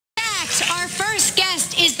first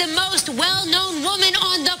guest is the most well-known woman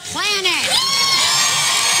on the planet.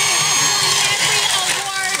 She has won every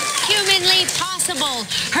award humanly possible.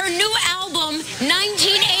 Her new album, 1989,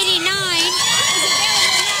 is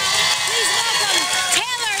available now. Please welcome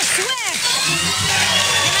Taylor Swift.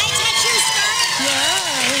 Can I touch your skirt?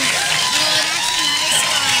 Yeah. Oh, that's a nice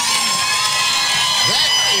one.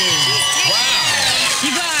 That is, wow.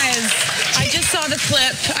 You guys, I just saw the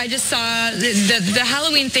clip. I just saw the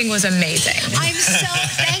Halloween thing was amazing.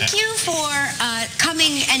 Thank you for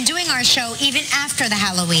coming and doing our show even after the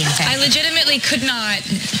Halloween thing. I legitimately could not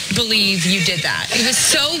believe you did that. It was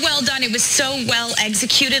so well done. It was so well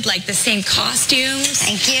executed, like the same costumes.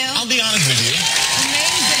 Thank you. I'll be honest with you.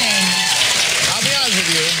 Amazing. I'll be honest with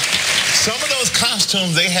you. Some of those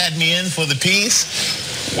costumes they had me in for the piece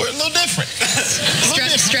were a little different.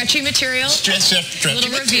 Stretchy material. Stretchy a little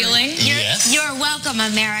material. revealing. Yes. You're welcome,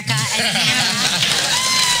 America.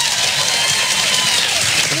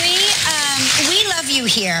 We love you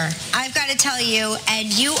here. I've got to tell you,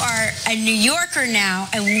 and you are a New Yorker now,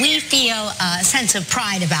 and we feel a sense of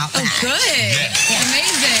pride about that. Oh, good. Yeah.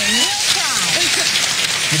 Amazing. Real pride.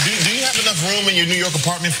 Do you have enough room in your New York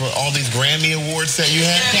apartment for all these Grammy Awards that you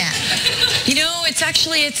have? Yeah. You know,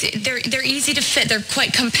 they're easy to fit. They're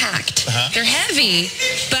quite compact. They're heavy,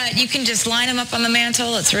 but you can just line them up on the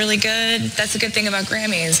mantle. It's really good. That's the good thing about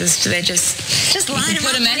Grammys is they just line them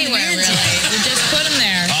put them up on the anywhere, mantle. really. You just put them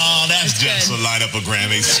there. Oh, that's just good. a lineup of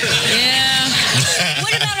Grammys. Yeah.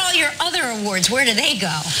 What about all your other awards? Where do they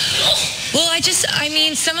go? Well, I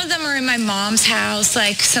mean, some of them are in my mom's house.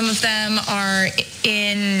 Like, some of them are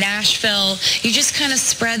in Nashville. You just kind of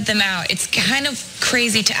spread them out. It's kind of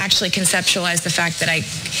crazy to actually conceptualize the fact that I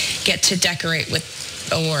get to decorate with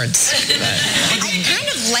awards. I kind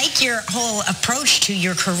of like your whole approach to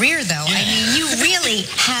your career, though. I mean, you really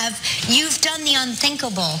you've done the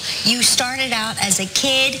unthinkable. You started out as a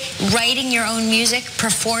kid, writing your own music,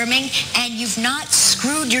 performing, and you've not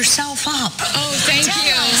screwed yourself up. Oh, thank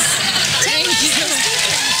you. Thank you.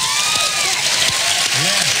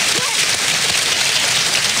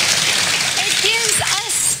 It gives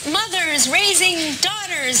us mothers raising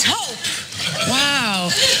daughters hope.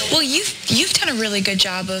 Wow. Well, you've done a really good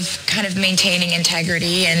job of kind of maintaining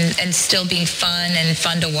integrity and still being fun and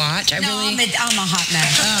fun to watch. I'm a hot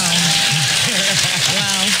mess. Oh.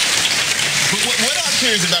 Wow. But what I'm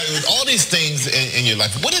curious about is all these things in your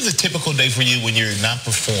life. What is a typical day for you when you're not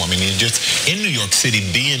performing and you're just in New York City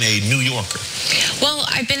being a New Yorker? Well,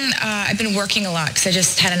 I've been working a lot because I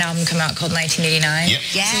just had an album come out called 1989. Yep.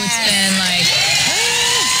 Yes. So it's been like...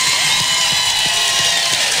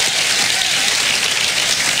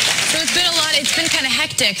 So it's been a lot. It's been kind of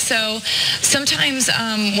hectic. So sometimes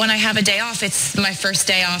when I have a day off, it's my first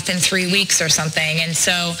day off in 3 weeks or something. And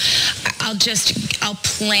so I'll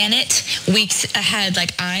plan it weeks ahead.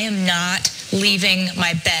 Like, I am not leaving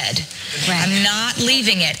my bed. Right. I'm not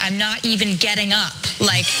leaving it. I'm not even getting up.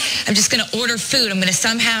 Like, I'm just going to order food. I'm going to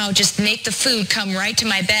somehow just make the food come right to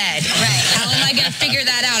my bed. Right. How am I going to figure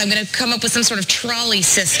that out? I'm going to come up with some sort of trolley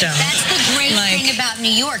system. That's the great thing about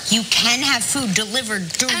New York. You can have food delivered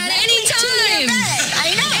directly at any to your time. bed.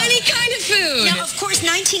 I know. Any kind of food. Now, of course,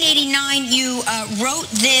 1989, you wrote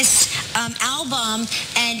this album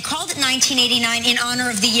and called it 1989 in honor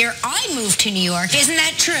of the year I moved to New York. Isn't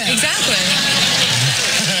that true? Exactly.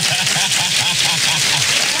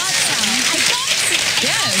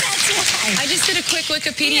 Yes. That's right. I just did a quick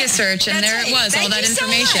Wikipedia search, and there it was, all that Thank you so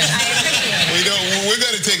information. much. I appreciate it. We're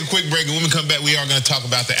going to take a quick break, and when we come back, we are going to talk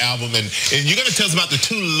about the album, and you're going to tell us about the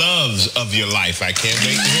two loves of your life. I can't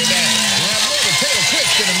wait to hear that. We'll have more with Taylor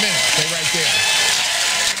Swift in a minute. Stay right there.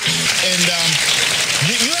 And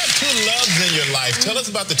you have two loves in your life. Tell us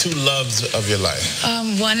about the two loves of your life.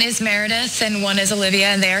 One is Meredith, and one is Olivia,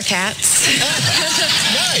 and they are cats.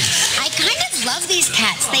 Nice. I kind of love these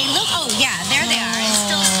cats. They look, oh yeah, there they are. It's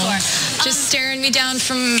still score. Just staring me down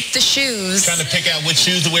from the shoes. Trying to pick out which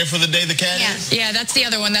shoes to wear for the day the cat is? Yeah, that's the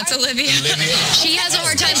other one. That's Olivia. Olivia. She has a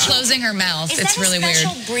hard time closing her mouth. It's really weird. Is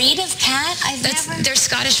that a special breed of cat? They're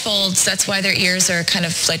Scottish folds. That's why their ears are kind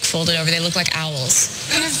of like folded over. They look like owls.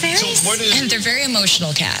 They're very... And they're very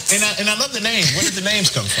emotional cats. And I love the names. Where did the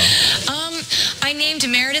names come from? I named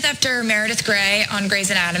Meredith after Meredith Grey on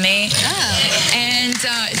Grey's Anatomy. Oh. And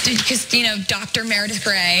because, you know, Dr. Meredith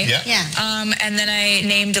Grey. Yeah. And then I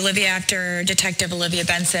named Olivia after Detective Olivia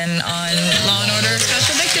Benson on Law & Order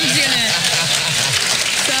Special Victims Unit.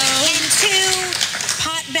 So... And two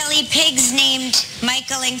pot-bellied pigs named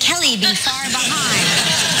Michael and Kelly be far behind.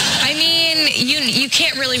 I mean, you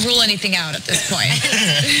can't really rule anything out at this point.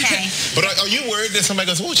 Okay. But are you worried that somebody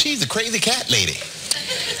goes, oh, she's a crazy cat lady?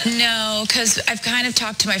 No, because I've kind of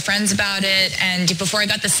talked to my friends about it, and before I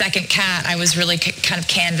got the second cat, I was really kind of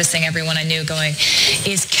canvassing everyone I knew, going,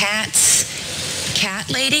 is Cats cat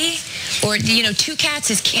lady? Or, you know, 2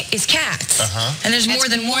 cats is cats. And there's more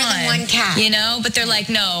than one cat. You know, but they're like,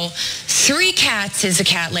 no, 3 cats is a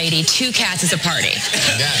cat lady, 2 cats is a party.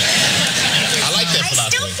 Yeah. I like that philosophy. I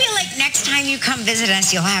still feel like next time you come visit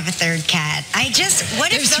us, you'll have a 3rd cat.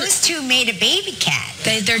 What if those 2 made a baby cat?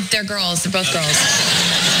 They're girls. They're both girls.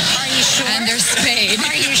 Are you sure? And they're spayed.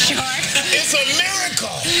 Are you sure? It's a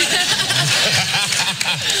miracle.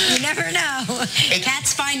 You never know.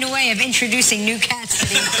 Cats find a way of introducing new cats to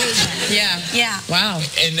the inclusion. Yeah. Yeah. Wow.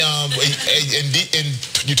 And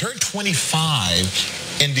you turned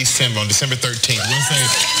 25 in December, on December 13th. Wednesday.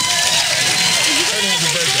 Happy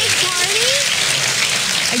birthday.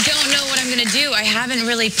 I don't know what I'm going to do. I haven't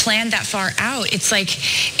really planned that far out. It's like,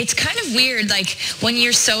 it's kind of weird, like, when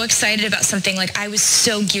you're so excited about something. Like, I was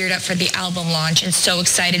so geared up for the album launch and so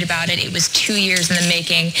excited about it. It was 2 years in the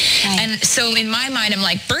making. Right. And so in my mind, I'm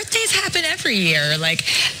like, birthdays happen every year. Like,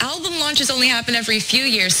 album launches only happen every few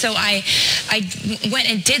years. So I went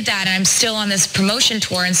and did that, and I'm still on this promotion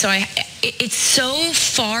tour. And so it's so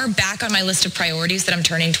far back on my list of priorities that I'm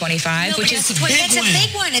turning 25, which is that's a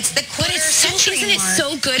big one. It's the quarter century isn't it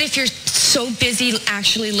so good if you're so busy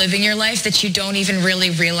actually living your life that you don't even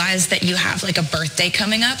really realize that you have like a birthday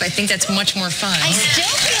coming up? I think that's much more fun. I still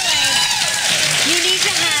feel like you need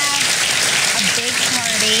to have a big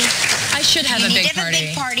party. I should have a big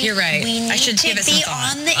party. You're right. I should give it some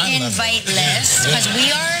thought. We need to be on the invite list because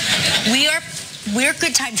we're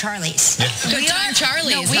Good Time Charlies. Good Time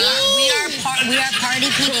Charlies. No, we are party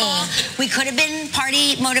people. Cool. We could have been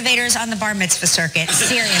party motivators on the bar mitzvah circuit.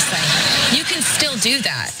 Seriously. You can still do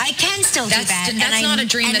that. I can still do that. That's not a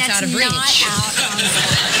dream that's out of reach. Not out of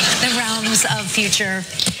the realms of future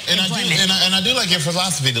employment. And I do like your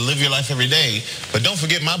philosophy to live your life every day, but don't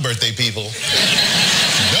forget my birthday, people.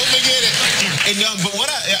 Don't forget it. And, but what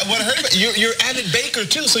I heard about, you're an avid baker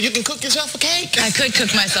too, so you can cook yourself a cake. I could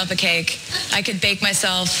cook myself a cake. I could bake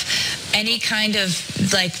myself any kind of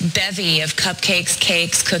like bevy of cupcakes,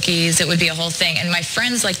 cakes, cookies. It would be a whole thing. And my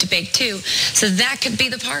friends like to bake too, so that could be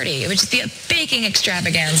the party. It would just be a baking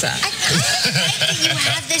extravaganza. I kind of like that you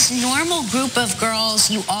have this normal group of girls.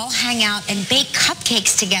 You all hang out and bake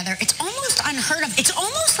cupcakes together. It's almost unheard of. It's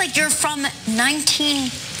almost like you're from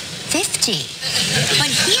 1950. But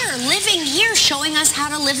here, living here, showing us how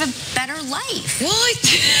to live a better life. Well,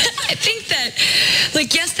 I think that,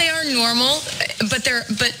 like, yes, they are normal, but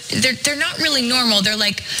they're not really normal. They're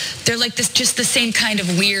like this, just the same kind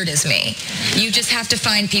of weird as me. You just have to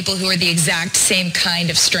find people who are the exact same kind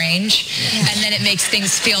of strange, and then it makes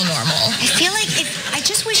things feel normal. I feel like I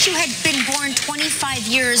just wish you had been born 25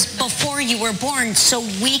 years before you were born so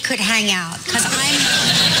we could hang out, because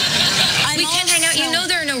we can hang out. You know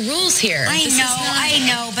there are no rules here. I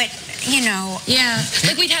know, but you know. Yeah,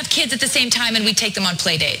 like we'd have kids at the same time and we'd take them on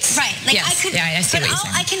play dates. Right. Like yes. I see what you're saying.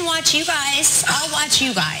 I can watch you guys. I'll watch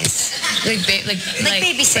you guys. Like babysitting. Like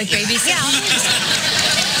babysitting. Yeah.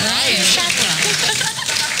 Right.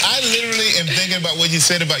 I literally am thinking about what you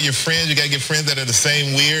said about your friends. You got to get friends that are the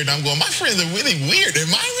same weird. And I'm going, my friends are really weird.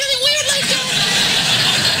 Am I really weird like that?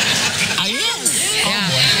 I am. Yeah. Oh,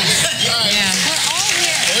 boy. All right. Yeah.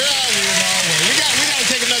 We're all weird. We got to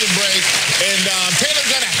take another break. And Taylor's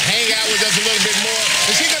going to hang out with us a little bit more.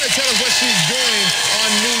 And she's going to tell us what she's doing on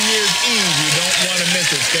New Year's Eve. You don't want to miss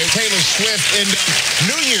it. Taylor Swift. And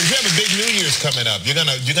New Year's, you have a big New Year's coming up. You're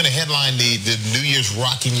gonna headline the New Year's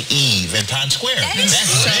Rocking Eve in Times Square. That's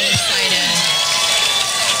so exciting.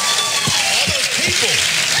 All those people.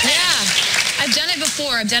 Yeah. I've done it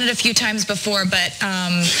before. I've done it a few times before, but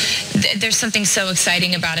there's something so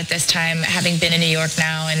exciting about it this time, having been in New York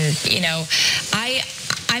now. And, you know,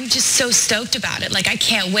 I'm just so stoked about it. Like, I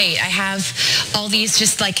can't wait. I have all these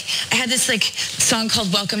I had this, song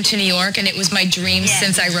called Welcome to New York, and it was my dream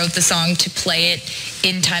since I wrote the song to play it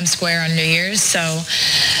in Times Square on New Year's. So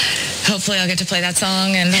hopefully I'll get to play that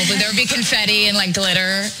song, and hopefully there'll be confetti and,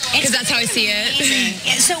 glitter, because that's how I see it.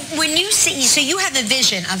 Yeah, so when you see, so you have a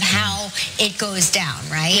vision of how it goes down,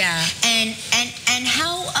 right? Yeah. And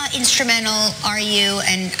how instrumental are you,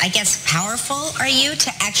 and I guess powerful are you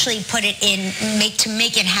to actually put it in, to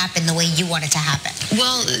make it happen the way you want it to happen?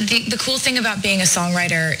 Well, the cool thing about being a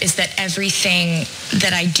songwriter is that everything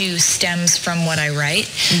that I do stems from what I write.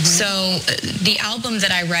 Mm-hmm. So the album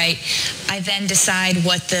that I write, I then decide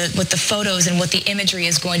what the photos and what the imagery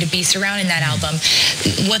is going to be surrounding that album.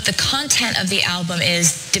 What the content of the album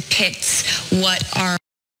is depicts what our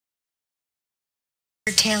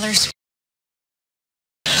Taylor Swift.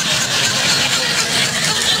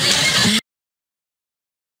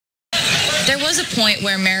 There was a point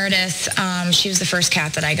where Meredith, she was the first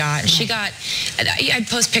cat that I got. She got, I'd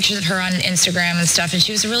post pictures of her on Instagram and stuff, and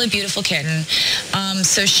she was a really beautiful kitten.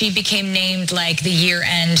 So she became named like the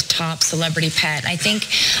year-end top celebrity pet. I think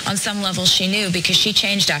on some level she knew because she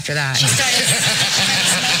changed after that. She started smoking.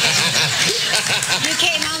 You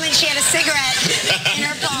came home and she had a cigarette in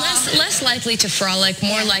her palm. Less likely to frolic,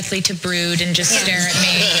 more likely to brood and just stare at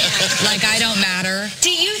me like I don't matter.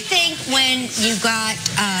 Do you think when you got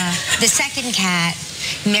the second cat,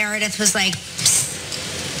 Meredith was like,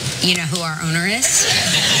 you know who our owner is?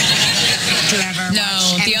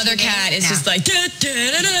 No, the other cat is just like,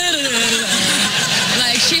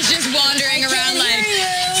 like she's just wandering around like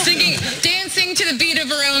singing, dancing to the beat of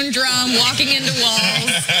her own drum, walking into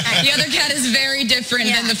walls. The other cat is very different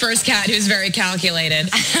than the first cat, who's very calculated.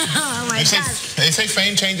 Oh my God. They say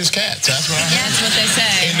fame changes cats. That's what I heard. That's what they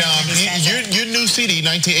say. And your new CD,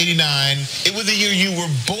 1989, it was the year you were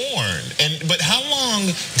born. But how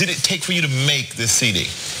long did it take for you to make this CD?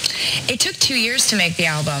 It took 2 years to make the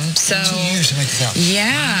album. So 2 years to make this album.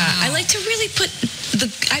 Yeah, wow. I like to really put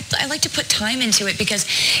I like to put time into it because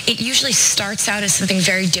it usually starts out as something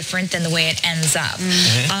very different than the way it ends up.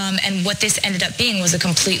 And what this ended up being was a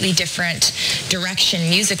completely different direction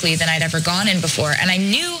musically than I'd ever gone in before. And I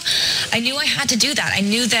knew I had to do that. I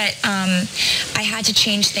knew that I had to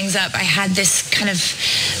change things up. I had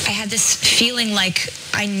this feeling like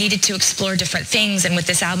I needed to explore different things. And with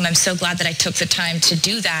this album, I'm so glad that I took the time to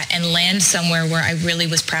do that and land somewhere where I really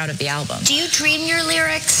was proud of the album. Do you dream your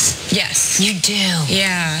lyrics? Yes. You do?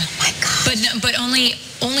 Yeah. Oh my God. But only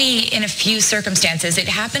in a few circumstances. It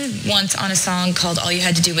happened once on a song called All You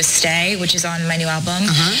Had to Do Was Stay, which is on my new album.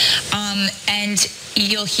 And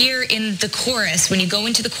you'll hear in the chorus, when you go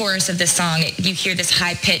into the chorus of this song, you hear this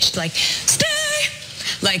high-pitched, like, stay!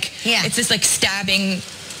 Like, it's this, like, stabbing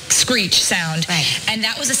screech sound. And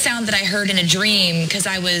that was a sound that I heard in a dream because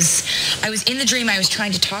I was in the dream. I was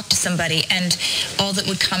trying to talk to somebody, and all that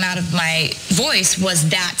would come out of my voice was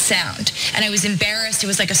that sound. And I was embarrassed. It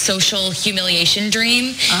was like a social humiliation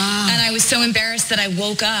dream. And I was so embarrassed that I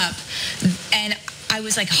woke up and I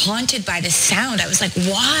was like haunted by this sound. I was like,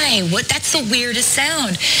 why? What? That's the weirdest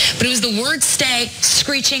sound. But it was the word stay,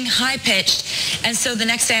 screeching, high-pitched. And so the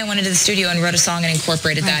next day I went into the studio and wrote a song and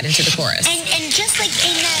incorporated that into the chorus. And just like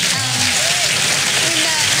in that,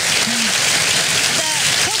 the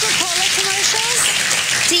Coca-Cola commercials,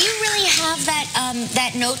 do you really have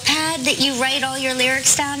that notepad that you write all your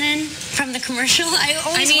lyrics down in from the commercial? I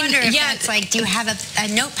always wonder if that's like, do you have a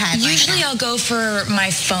notepad? Usually I'll go for my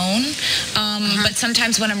phone, but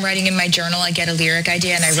sometimes when I'm writing in my journal, I get a lyric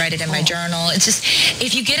idea and I write it in my journal. It's just,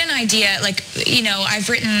 if you get an idea, like, you know, I've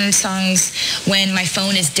written songs when my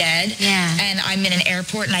phone is dead and I'm in an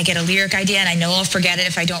airport and I get a lyric idea and I know I'll forget it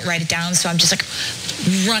if I don't write it down, so I'm just like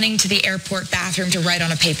running to the airport bathroom to write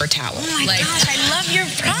on a paper towel. Oh my gosh, I love your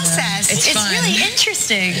process. It's fun. Really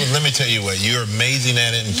interesting. Well, let me tell you what, you're amazing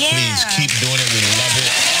at it, and please keep doing it. We love it.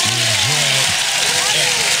 We enjoy it.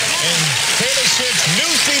 And Taylor Swift's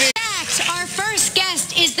new CD. Our first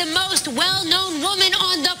guest is the most well-known woman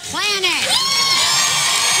on the planet. She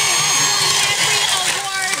has won every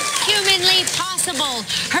award humanly possible.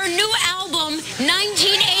 Her new album, 1989,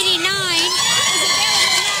 is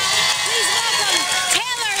available now. Please welcome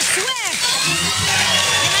Taylor Swift.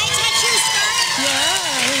 Can I touch your scarf?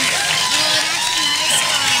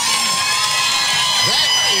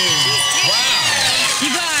 You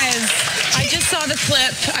guys, I just saw the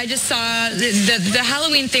clip. I just saw the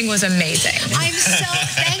Halloween thing was amazing.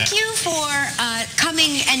 Thank you for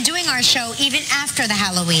coming and doing our show even after the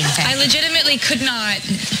Halloween thing. I legitimately could not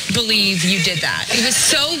believe you did that. It was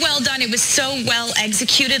so well done. It was so well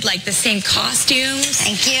executed, like the same costumes.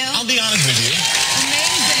 Thank you. I'll be honest with you.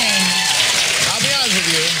 Amazing. I'll be honest with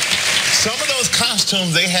you. Some of those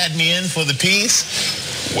costumes they had me in for the piece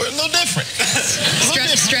were a little different.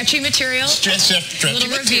 Stretchy material. Stretchy a little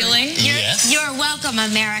material. revealing. Yes. You're welcome,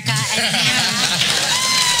 America.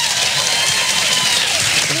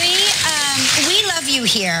 We love you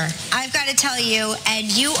here. I've got to tell you,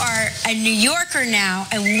 and you are a New Yorker now,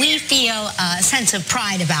 and we feel a sense of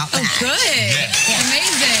pride about that. Oh, good. Yes.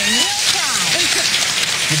 Amazing.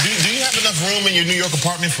 Do you have enough room in your New York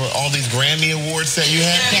apartment for all these Grammy Awards that you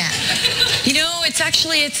have? Yeah. You know, it's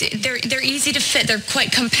actually, they're easy to fit. They're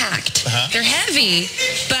quite compact. They're heavy,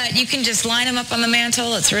 but you can just line them up on the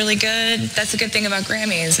mantle. It's really good. That's the good thing about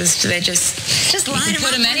Grammys is they just line them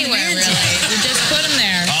put them anywhere, really. You just put them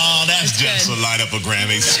there. Oh, that's just good. a line up of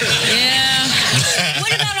Grammys. Yeah.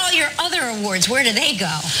 What about all your other awards? Where do they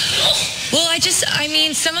go? Well, I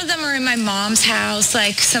mean, some of them are in my mom's house.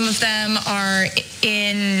 Like, some of them are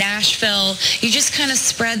in Nashville. You just kind of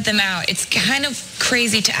spread them out. It's kind of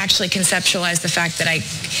crazy to actually conceptualize the fact that I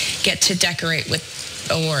get to decorate with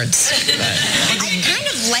awards. I kind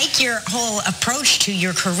of like your whole approach to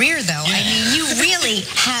your career, though. Yeah. I mean, you really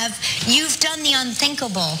you've done the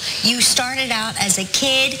unthinkable. You started out as a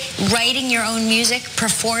kid, writing your own music,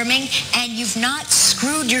 performing, and you've not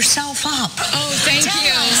screwed yourself up. Oh, thank Tell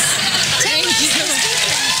you. us. Thank Tell us you. the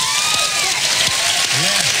secret.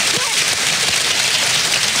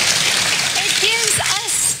 It gives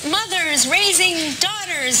us mothers raising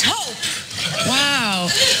daughters hope. Wow.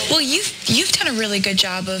 Well, you've done a really good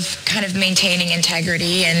job of kind of maintaining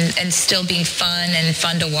integrity and still being fun and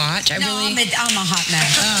fun to watch. I'm a hot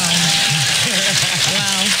mess.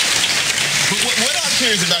 Wow. What I'm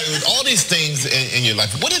curious about is all these things in your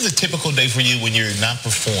life. What is a typical day for you when you're not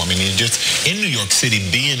performing? You're just in New York City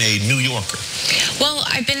being a New Yorker. Well,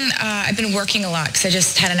 I've been working a lot because I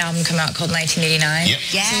just had an album come out called 1989. Yep.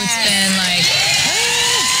 Yes. So it's been like...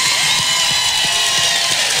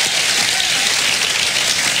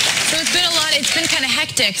 It's been kind of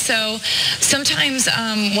hectic, so sometimes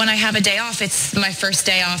when I have a day off, it's my first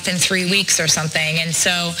day off in 3 weeks or something, and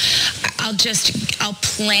so I'll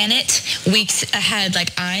plan it weeks ahead.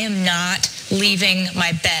 Like, I am not leaving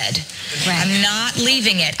my bed. Right. I'm not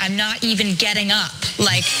leaving it. I'm not even getting up.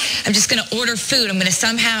 Like, I'm just going to order food. I'm going to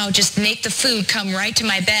somehow just make the food come right to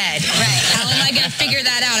my bed. Right. How am I going to figure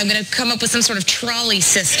that out? I'm going to come up with some sort of trolley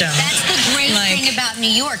system. That's the great thing about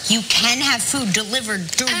New York. You can have food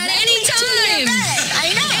delivered directly At any to your time. bed.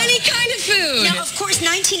 I know. Any kind of food. Now, of course,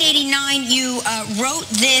 1989, you wrote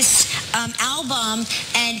this album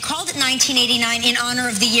and called it 1989 in honor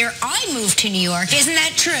of the year I moved to New York. Isn't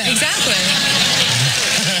that true? Exactly.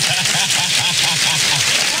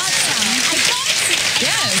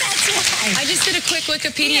 Yes. That's right. I just did a quick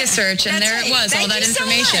Wikipedia search, and there it was, all that Thank you so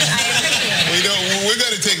information. much. I appreciate it. We're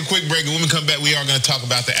going to take a quick break, and when we come back, we are going to talk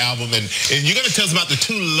about the album, and you're going to tell us about the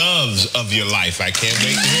two loves of your life. I can't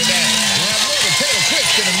wait to hear that. We'll have more with Taylor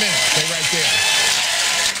Swift in a minute. Stay right there.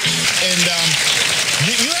 And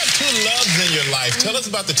you have two loves in your life. Tell us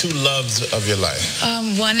about the two loves of your life.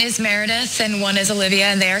 One is Meredith, and one is Olivia,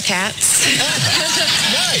 and they are cats.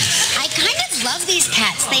 Nice. I kind of love these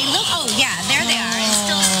cats. They look, there they are, in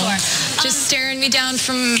still score. Just staring me down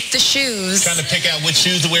from the shoes. Trying to pick out which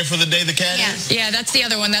shoes to wear for the day the cat is? Yeah, that's the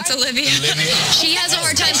other one. That's Olivia. Olivia. She has a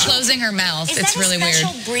hard time closing her mouth. Is It's that really a weird.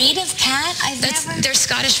 special breed of cat? They're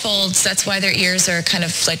Scottish folds. That's why their ears are kind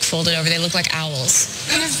of like folded over. They look like owls.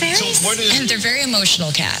 They're very And they're very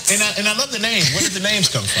emotional cats. And I love the names. Where did the names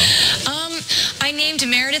come from? I named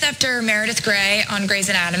Meredith after Meredith Grey on Grey's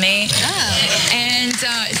Anatomy. Oh. And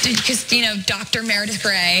because, Dr. Meredith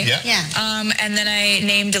Grey. Yeah. And then I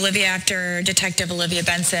named Olivia after Detective Olivia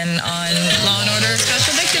Benson on Law & Order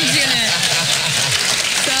Special Victims Unit.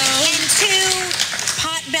 So... And two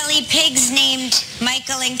pot-bellied pigs named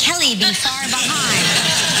Michael and Kelly be far behind.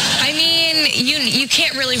 I mean, you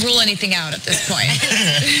can't really rule anything out at this point.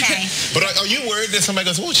 Okay. But are you worried that somebody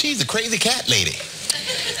goes, oh, she's a crazy cat lady?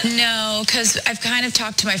 No, because I've kind of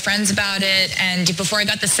talked to my friends about it, and before I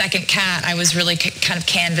got the second cat, I was really kind of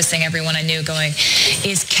canvassing everyone I knew, going,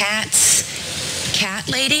 is cats cat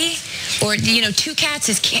lady? Or, two cats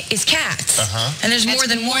is cats. And there's more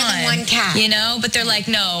than one. More than one cat. But they're like,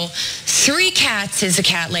 no, 3 cats is a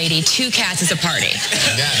cat lady, 2 cats is a party.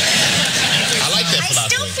 Yeah. I like that I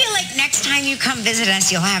philosophy. still feel like next time you come visit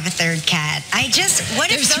us, you'll have a third cat.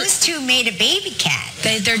 What if those two made a baby cat?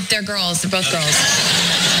 They're girls. They're both girls.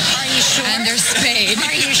 Are you sure? And they're spayed.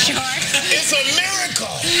 Are you sure? It's a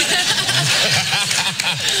miracle.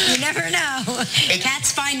 You never know.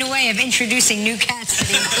 Cats find a way of introducing new cats to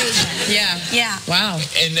the equation. Yeah. Yeah. Wow.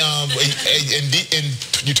 And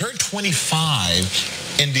you turned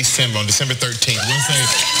 25 in December, on December 13th.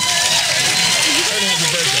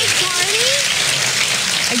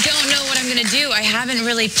 I don't know what I'm going to do. I haven't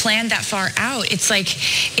really planned that far out. It's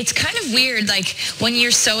kind of weird, like, when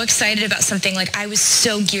you're so excited about something. Like, I was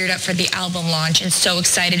so geared up for the album launch and so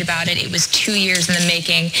excited about it. It was 2 years in the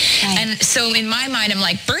making. Right. And so in my mind, I'm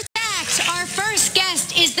like, birthday. Our first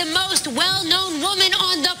guest is the most well-known woman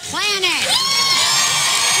on the planet. She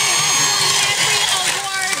has won every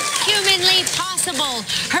award humanly possible.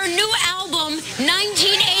 Her new album, 1989,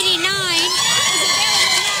 is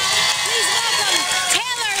available now. Please welcome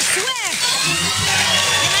Taylor Swift.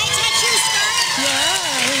 Can I touch your scarf? Yeah.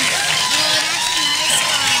 Oh, that's a nice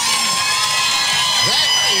one.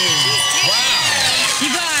 That is, wow. You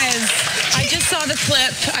guys, I just saw the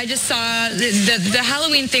clip. I just saw the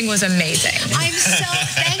Halloween thing was amazing.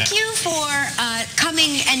 Thank you for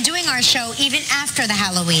coming and doing our show even after the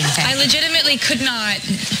Halloween thing. I legitimately could not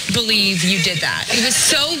believe you did that. It was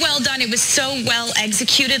so well done. It was so well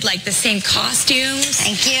executed, like the same costumes.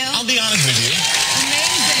 Thank you. I'll be honest with you.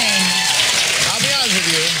 Amazing. I'll be honest with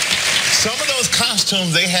you. Some of those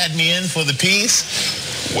costumes they had me in for the piece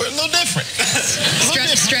were a little different.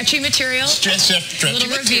 Stretchy material. Stretchy a little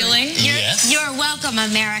material. revealing. Yes. You're welcome,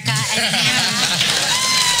 America.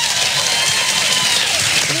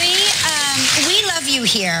 We love you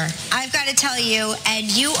here. I've got to tell you, and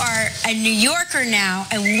you are a New Yorker now,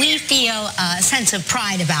 and we feel a sense of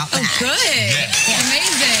pride about that. Oh, good. Yes.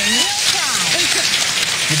 Amazing. Real pride.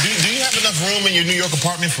 Do you have enough room in your New York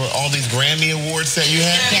apartment for all these Grammy Awards that you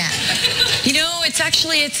have? Yeah. You know,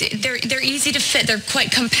 they're easy to fit. They're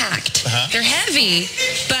quite compact. They're heavy,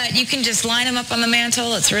 but you can just line them up on the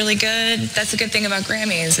mantle. It's really good. That's a good thing about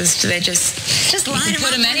Grammys is they just line them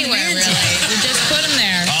put up them on the anywhere, mantle. really. You just put them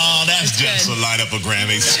there. Oh, that's just good. a lineup of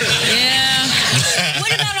Grammys. Yeah.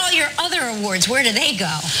 What about all your other awards? Where do they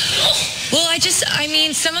go? Well,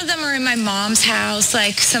 some of them are in my mom's house.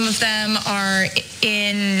 Like, some of them are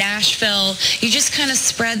in Nashville. You just kind of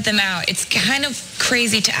spread them out. It's kind of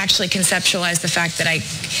crazy to actually conceptualize the fact that I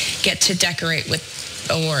get to decorate with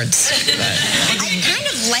awards. I kind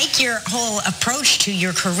of like your whole approach to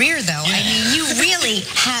your career, though. Yeah. I mean, you really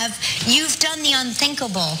you've done the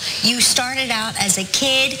unthinkable. You started out as a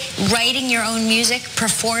kid, writing your own music,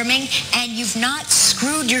 performing, and you've not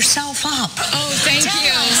screwed yourself up. Oh, thank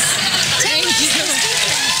you. Thank you.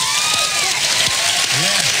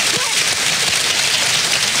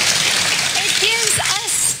 It gives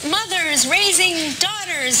us mothers raising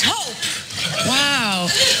daughters hope. Wow.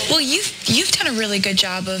 Well, you've done a really good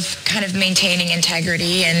job of kind of maintaining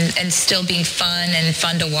integrity and still being fun and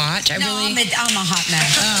fun to watch. I'm a hot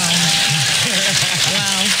mess. Oh.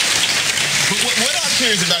 Wow. What I'm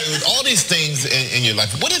curious about is all these things in your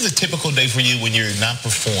life. What is a typical day for you when you're not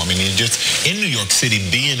performing and you're just in New York City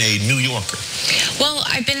being a New Yorker? Well,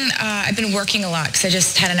 I've been working a lot because I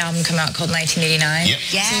just had an album come out called 1989. Yep.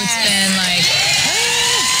 Yes. So it's been like...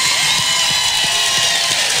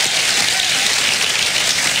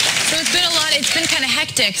 So it's been a lot. It's been kind of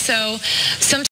hectic. So sometimes